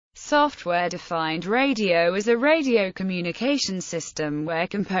Software-defined radio is a radio communication system where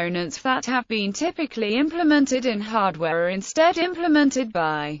components that have been typically implemented in hardware are instead implemented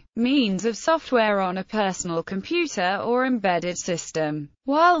by means of software on a personal computer or embedded system.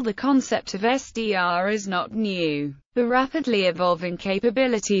 While the concept of SDR is not new, the rapidly evolving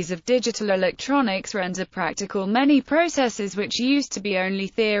capabilities of digital electronics render practical many processes which used to be only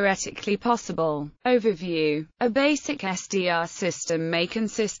theoretically possible. Overview: a basic SDR system may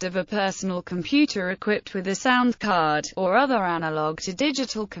consist of a personal computer equipped with a sound card, or other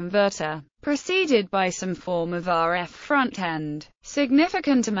analog-to-digital converter, preceded by some form of RF front-end.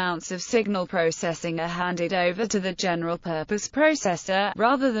 Significant amounts of signal processing are handed over to the general-purpose processor,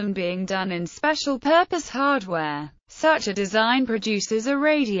 rather than being done in special-purpose hardware. Such a design produces a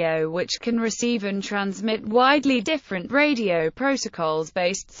radio which can receive and transmit widely different radio protocols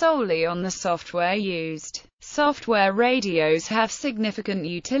based solely on the software used. Software radios have significant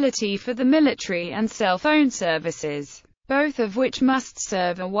utility for the military and cell phone services, both of which must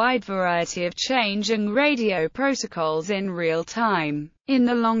serve a wide variety of changing radio protocols in real time. In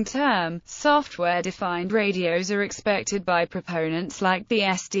the long term, software-defined radios are expected by proponents like the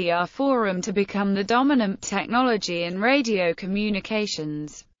SDR Forum to become the dominant technology in radio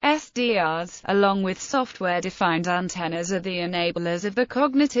communications. SDRs, along with software-defined antennas, are the enablers of the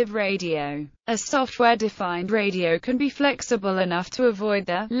cognitive radio. A software-defined radio can be flexible enough to avoid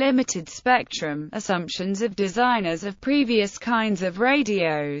the limited spectrum assumptions of designers of previous kinds of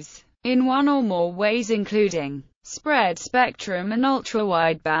radios, in one or more ways, including spread spectrum and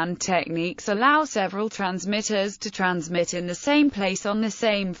ultra-wideband techniques allow several transmitters to transmit in the same place on the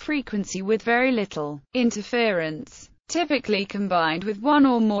same frequency with very little interference, typically combined with one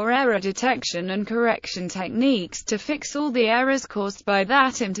or more error detection and correction techniques to fix all the errors caused by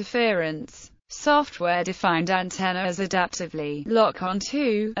that interference. Software-defined antennas adaptively lock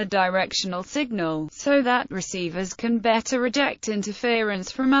onto a directional signal, so that receivers can better reject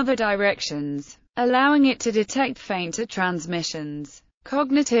interference from other directions, allowing it to detect fainter transmissions.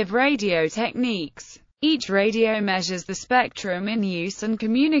 Cognitive radio techniques. Each radio measures the spectrum in use and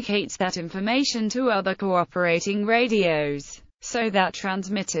communicates that information to other cooperating radios, so that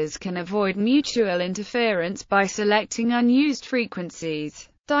transmitters can avoid mutual interference by selecting unused frequencies.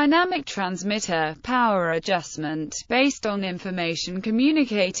 Dynamic transmitter power adjustment, based on information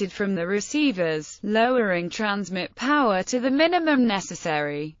communicated from the receivers, lowering transmit power to the minimum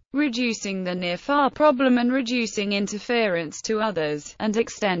necessary, reducing the near-far problem and reducing interference to others, and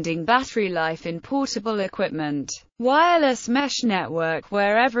extending battery life in portable equipment. Wireless mesh network,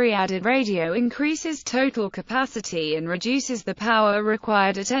 where every added radio increases total capacity and reduces the power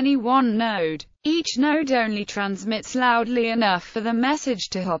required at any one node. Each node only transmits loudly enough for the message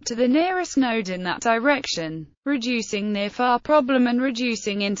to hop to the nearest node in that direction, reducing near-far problem and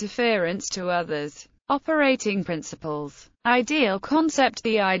reducing interference to others. Operating principles. Ideal concept.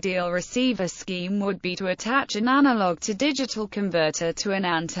 The ideal receiver scheme would be to attach an analog-to-digital converter to an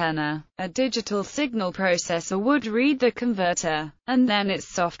antenna. A digital signal processor would read the converter, and then its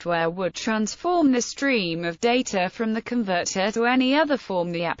software would transform the stream of data from the converter to any other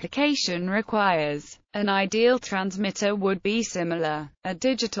form the application requires. An ideal transmitter would be similar. A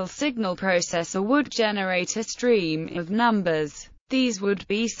digital signal processor would generate a stream of numbers. These would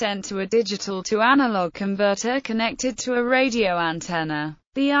be sent to a digital-to-analog converter connected to a radio antenna.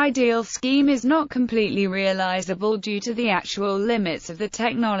 The ideal scheme is not completely realizable due to the actual limits of the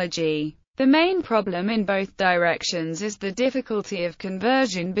technology. The main problem in both directions is the difficulty of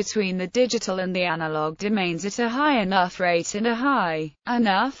conversion between the digital and the analog domains at a high enough rate and a high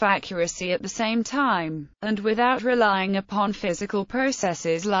enough accuracy at the same time, and without relying upon physical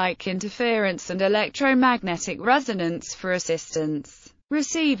processes like interference and electromagnetic resonance for assistance.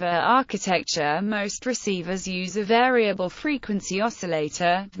 Receiver architecture. Most receivers use a variable frequency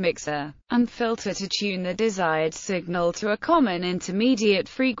oscillator, mixer, and filter to tune the desired signal to a common intermediate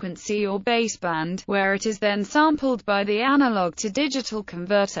frequency or baseband, where it is then sampled by the analog-to-digital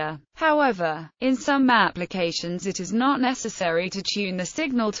converter. However, in some applications it is not necessary to tune the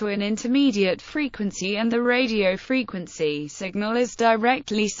signal to an intermediate frequency, and the radio frequency signal is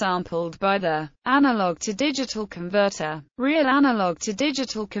directly sampled by the analog-to-digital converter. Real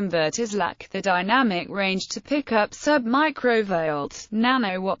analog-to-digital converters lack the dynamic range to pick up sub-microvolt,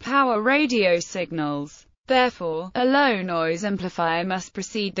 nanowatt power radio signals. Therefore, a low-noise amplifier must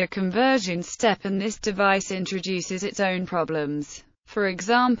precede the conversion step, and this device introduces its own problems. For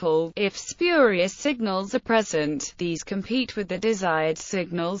example, if spurious signals are present, these compete with the desired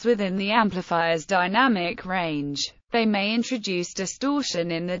signals within the amplifier's dynamic range. They may introduce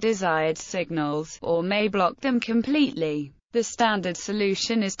distortion in the desired signals, or may block them completely. The standard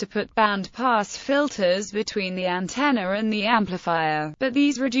solution is to put band-pass filters between the antenna and the amplifier, but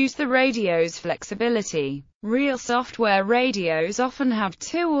these reduce the radio's flexibility. Real software radios often have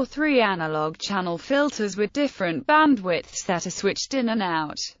 2 or 3 analog channel filters with different bandwidths that are switched in and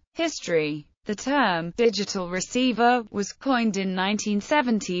out. History. The term digital receiver was coined in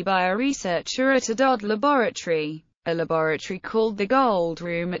 1970 by a researcher at a DOD laboratory. A laboratory called the Gold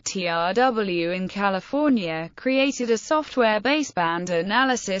Room at TRW in California created a software baseband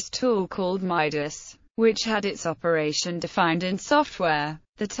analysis tool called MIDAS, which had its operation defined in software.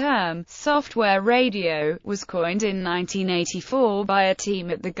 The term software radio was coined in 1984 by a team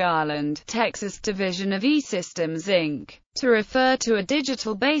at the Garland, Texas division of E-Systems Inc. to refer to a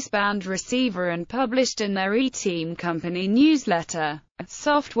digital baseband receiver and published in their E-Team company newsletter. A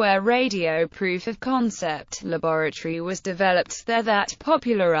software radio proof of concept laboratory was developed there that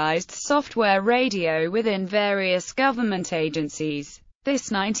popularized software radio within various government agencies.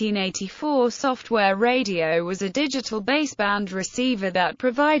 This 1984 software radio was a digital baseband receiver that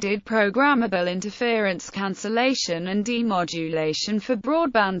provided programmable interference cancellation and demodulation for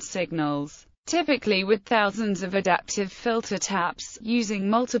broadband signals, typically with thousands of adaptive filter taps, using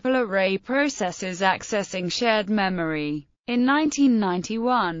multiple array processors accessing shared memory. In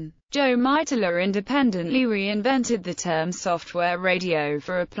 1991, Joe Meitler independently reinvented the term software radio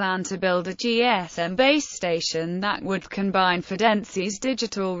for a plan to build a GSM base station that would combine Fidency's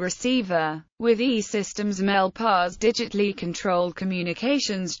digital receiver with E-Systems Melpar's digitally controlled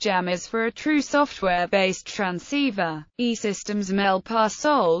communications jammers for a true software-based transceiver. E-Systems Melpar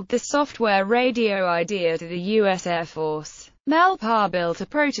sold the software radio idea to the U.S. Air Force. Melpar built a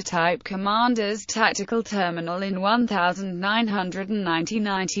prototype Commander's Tactical Terminal in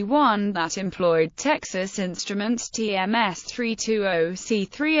 1991 that employed Texas Instruments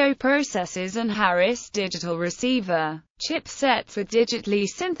TMS-320C30 processors and Harris digital receiver chipsets with digitally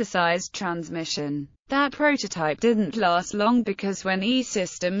synthesized transmission. That prototype didn't last long because when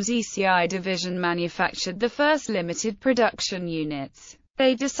E-Systems ECI division manufactured the first limited production units,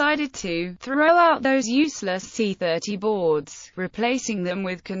 they decided to throw out those useless C30 boards, replacing them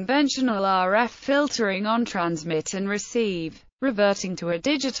with conventional RF filtering on transmit and receive, reverting to a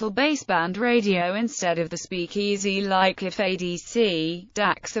digital baseband radio instead of the speakeasy-like FADC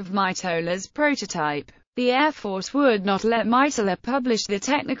DACs of Meitler's prototype. The Air Force would not let Meitler publish the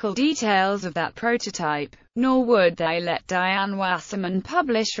technical details of that prototype, nor would they let Diane Wasserman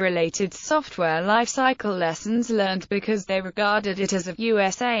publish related software lifecycle lessons learned because they regarded it as a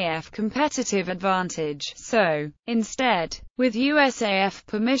USAF competitive advantage. So, instead, with USAF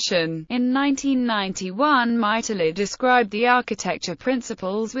permission, in 1991 Meitler described the architecture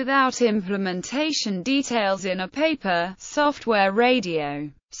principles without implementation details in a paper, Software Radio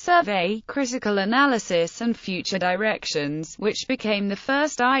Survey, Critical Analysis and Future Directions, which became the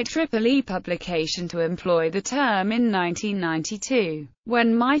first IEEE publication to employ the term in 1992.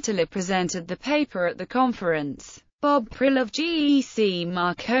 When Meitler presented the paper at the conference, Bob Prill of GEC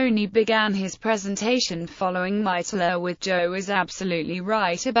Marconi began his presentation following Meitler with "Joe is absolutely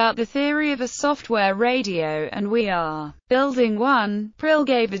right about the theory of a software radio, and we are building one." Prill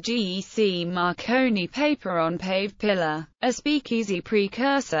gave a GEC Marconi paper on Pave Pillar, a speakeasy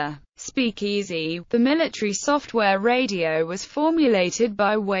precursor. Speakeasy, the military software radio, was formulated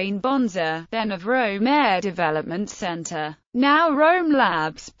by Wayne Bonza, then of Rome Air Development Center, now Rome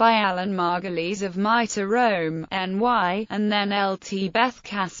Labs, by Alan Margulies of MITRE Rome, NY, and then LT Beth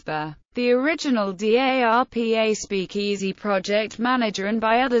Casper, the original DARPA Speakeasy project manager, and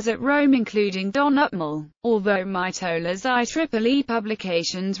by others at Rome including Don Upmall. Although Meitler's IEEE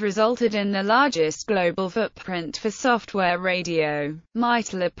publications resulted in the largest global footprint for software radio,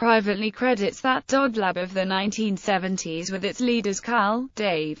 Meitler privately credits that DOD lab of the 1970s with its leaders Carl,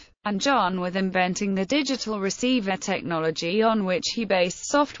 Dave, and John with inventing the digital receiver technology on which he based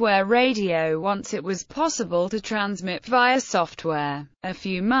software radio once it was possible to transmit via software. A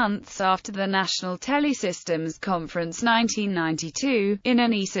few months after the National Telesystems Conference 1992, in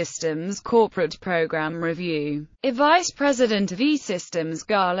an E-Systems corporate program review, a vice president of E-Systems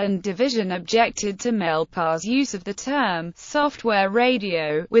Garland division objected to Melpar's use of the term software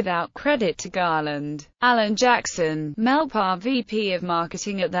radio, without credit to Garland. Alan Jackson, Melpar VP of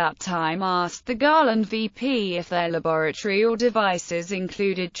Marketing at that time, asked the Garland VP if their laboratory or devices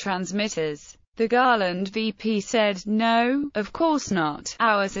included transmitters. The Garland VP said, "No, of course not.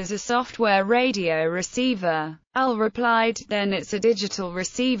 Ours is a software radio receiver." Al replied, "Then it's a digital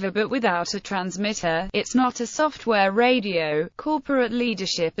receiver but without a transmitter. It's not a software radio." Corporate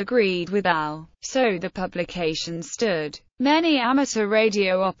leadership agreed with Al, so the publication stood. Many amateur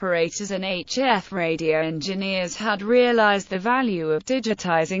radio operators and HF radio engineers had realized the value of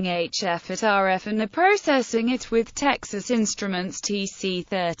digitizing HF at RF and processing it with Texas Instruments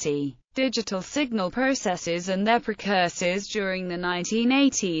TC30 digital signal processors and their precursors during the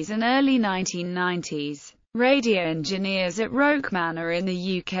 1980s and early 1990s. Radio engineers at Roke Manor in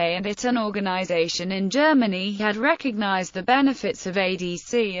the UK and at an organization in Germany had recognized the benefits of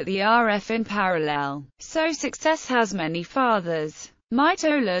ADC at the RF in parallel. So success has many fathers.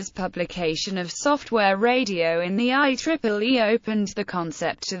 Mitola's publication of software radio in the IEEE opened the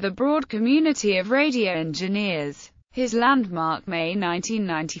concept to the broad community of radio engineers. His landmark May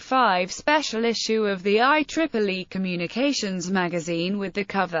 1995 special issue of the IEEE Communications magazine with the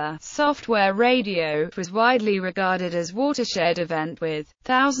cover, Software Radio, was widely regarded as a watershed event with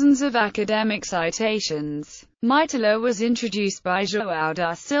thousands of academic citations. Mitola was introduced by João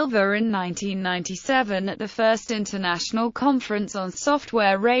da Silva in 1997 at the first International Conference on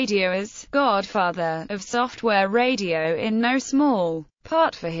Software Radio as godfather of software radio, in no small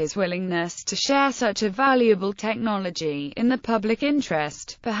part for his willingness to share such a valuable technology in the public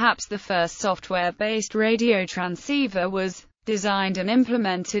interest. Perhaps the first software-based radio transceiver was designed and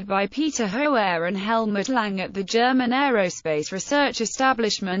implemented by Peter Hoer and Helmut Lang at the German Aerospace Research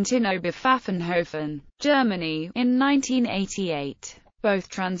Establishment in Oberpfaffenhofen, Germany, in 1988. Both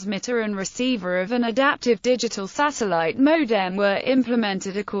transmitter and receiver of an adaptive digital satellite modem were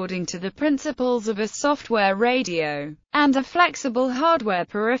implemented according to the principles of a software radio, and a flexible hardware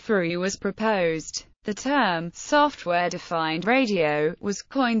periphery was proposed. The term, software-defined radio, was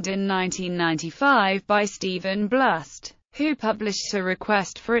coined in 1995 by Stephen Blust, who published a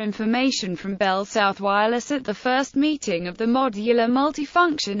request for information from Bell South Wireless at the first meeting of the Modular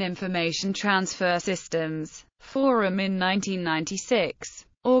Multifunction Information Transfer Systems Forum in 1996,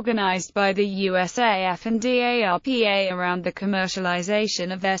 organized by the USAF and DARPA around the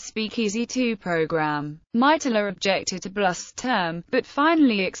commercialization of their Speakeasy 2 program. Mitola objected to Blust's term, but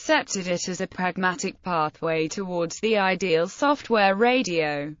finally accepted it as a pragmatic pathway towards the ideal software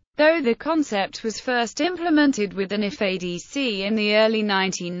radio. Though the concept was first implemented with an IF-ADC in the early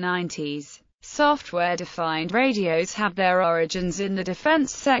 1990s, software-defined radios have their origins in the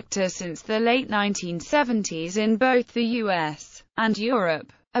defense sector since the late 1970s in both the US and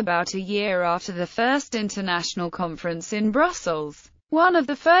Europe. About a year after the first international conference in Brussels, one of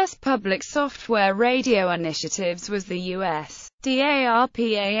the first public software radio initiatives was the US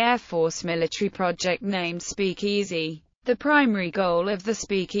DARPA Air Force military project named Speakeasy. The primary goal of the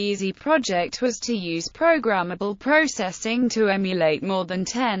Speakeasy project was to use programmable processing to emulate more than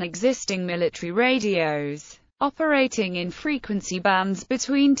 10 existing military radios, operating in frequency bands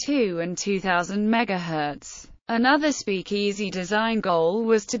between 2 and 2000 MHz. Another Speakeasy design goal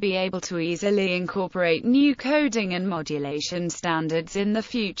was to be able to easily incorporate new coding and modulation standards in the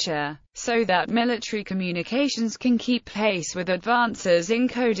future, so that military communications can keep pace with advances in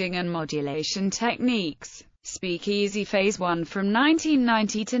coding and modulation techniques. Speakeasy Phase 1 from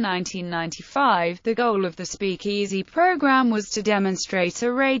 1990 to 1995. The goal of the Speakeasy program was to demonstrate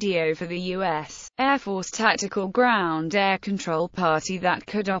a radio for the U.S. Air Force Tactical Ground Air Control Party that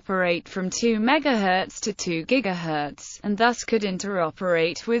could operate from 2 MHz to 2 GHz, and thus could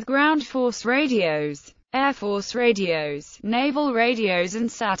interoperate with ground force radios, Air Force radios, naval radios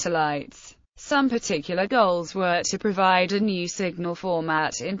and satellites. Some particular goals were to provide a new signal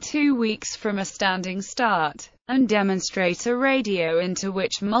format in 2 weeks from a standing start, and demonstrate a radio into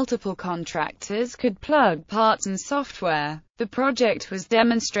which multiple contractors could plug parts and software. The project was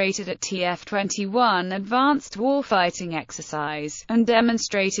demonstrated at TF-21 Advanced Warfighting Exercise, and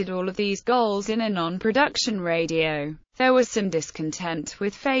demonstrated all of these goals in a non-production radio. There was some discontent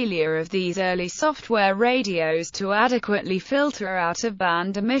with failure of these early software radios to adequately filter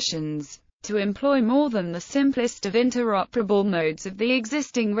out-of-band emissions, to employ more than the simplest of interoperable modes of the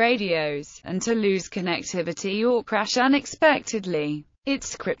existing radios, and to lose connectivity or crash unexpectedly.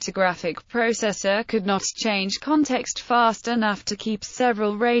 Its cryptographic processor could not change context fast enough to keep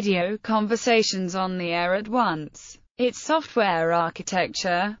several radio conversations on the air at once. Its software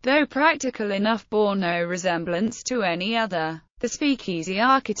architecture, though practical enough, bore no resemblance to any other. The Speakeasy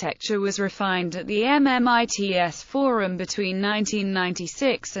architecture was refined at the MMITS Forum between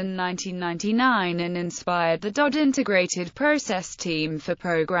 1996 and 1999 and inspired the DOD Integrated Process Team for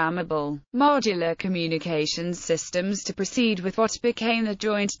Programmable Modular Communications Systems to proceed with what became the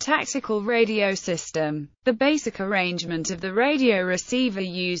Joint Tactical Radio System. The basic arrangement of the radio receiver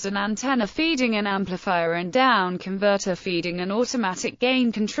used an antenna feeding an amplifier and down converter feeding an automatic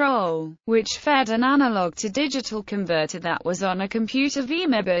gain control, which fed an analog to digital converter that was on a computer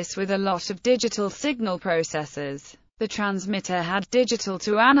VMBus with a lot of digital signal processors. The transmitter had digital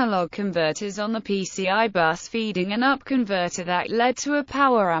to analog converters on the PCI bus feeding an up converter that led to a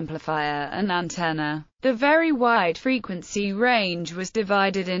power amplifier and antenna. The very wide frequency range was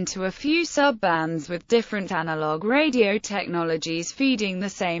divided into a few subbands with different analog radio technologies feeding the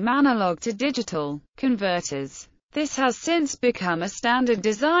same analog to digital converters. This has since become a standard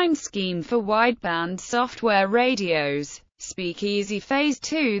design scheme for wideband software radios. Speakeasy Phase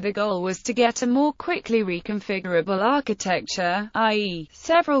 2. The goal was to get a more quickly reconfigurable architecture, i.e.,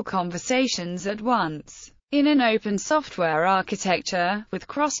 several conversations at once, in an open software architecture, with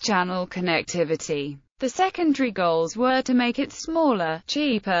cross-channel connectivity. The secondary goals were to make it smaller,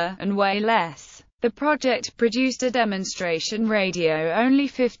 cheaper, and weigh less. The project produced a demonstration radio only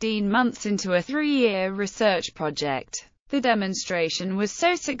 15 months into a 3-year research project. The demonstration was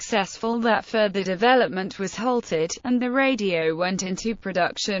so successful that further development was halted, and the radio went into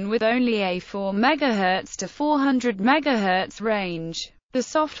production with only a 4 MHz to 400 MHz range. The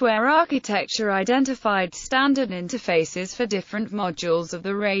software architecture identified standard interfaces for different modules of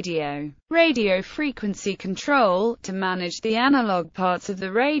the radio. Radio frequency control, to manage the analog parts of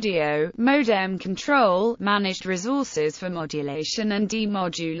the radio. Modem control, managed resources for modulation and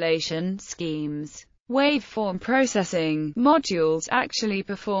demodulation schemes. Waveform processing modules actually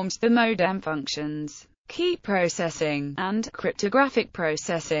performed the modem functions. Key processing and cryptographic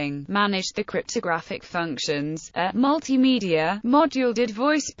processing managed the cryptographic functions. A multimedia module did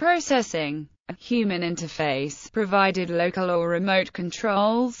voice processing. A human interface provided local or remote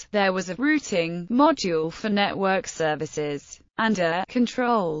controls. There was a routing module for network services, and a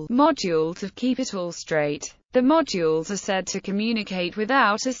control module to keep it all straight. The modules are said to communicate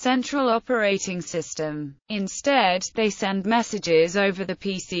without a central operating system. Instead, they send messages over the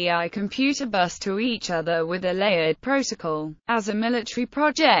PCI computer bus to each other with a layered protocol. As a military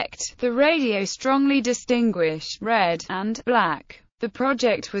project, the radio strongly distinguished red and black. The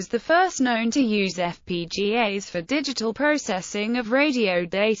project was the first known to use FPGAs for digital processing of radio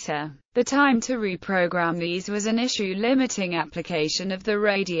data. The time to reprogram these was an issue limiting application of the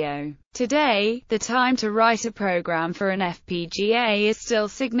radio. Today, the time to write a program for an FPGA is still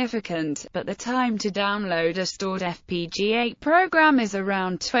significant, but the time to download a stored FPGA program is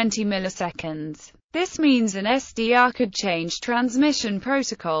around 20 milliseconds. This means an SDR could change transmission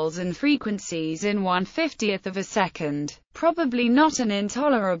protocols and frequencies in 1/50th of a second. Probably not an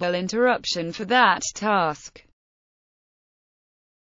intolerable interruption for that task.